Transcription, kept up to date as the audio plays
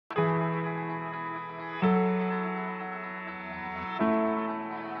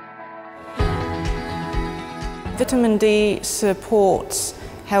Vitamin D supports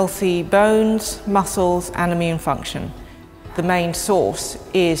healthy bones, muscles and immune function. The main source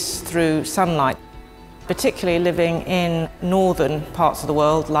is through sunlight, particularly living in northern parts of the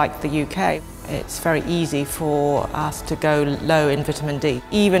world like the UK. It's very easy for us to go low in vitamin D.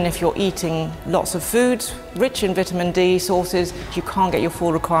 Even if you're eating lots of foods rich in vitamin D sources, you can't get your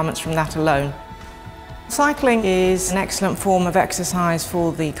full requirements from that alone. Cycling is an excellent form of exercise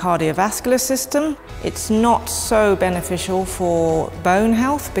for the cardiovascular system. It's not so beneficial for bone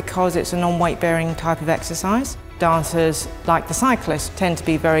health because it's a non-weight bearing type of exercise. Dancers, like the cyclists, tend to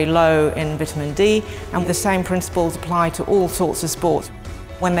be very low in vitamin D, and the same principles apply to all sorts of sports.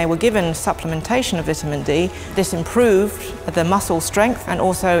 When they were given supplementation of vitamin D, this improved their muscle strength and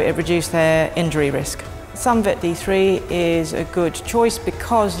also it reduced their injury risk. SUNVIT-D3 is a good choice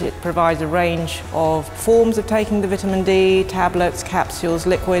because it provides a range of forms of taking the vitamin D, tablets, capsules,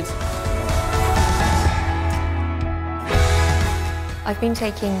 liquids. I've been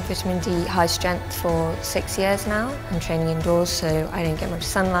taking vitamin D high strength for 6 years now. I'm training indoors so I don't get much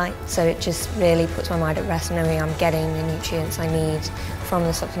sunlight, so it just really puts my mind at rest knowing I'm getting the nutrients I need from the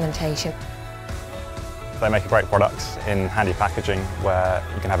supplementation. They make a great product in handy packaging where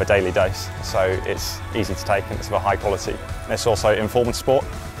you can have a daily dose, so it's easy to take and it's of a high quality. It's also informed sport,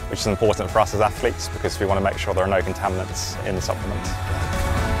 which is important for us as athletes because we want to make sure there are no contaminants in the supplement.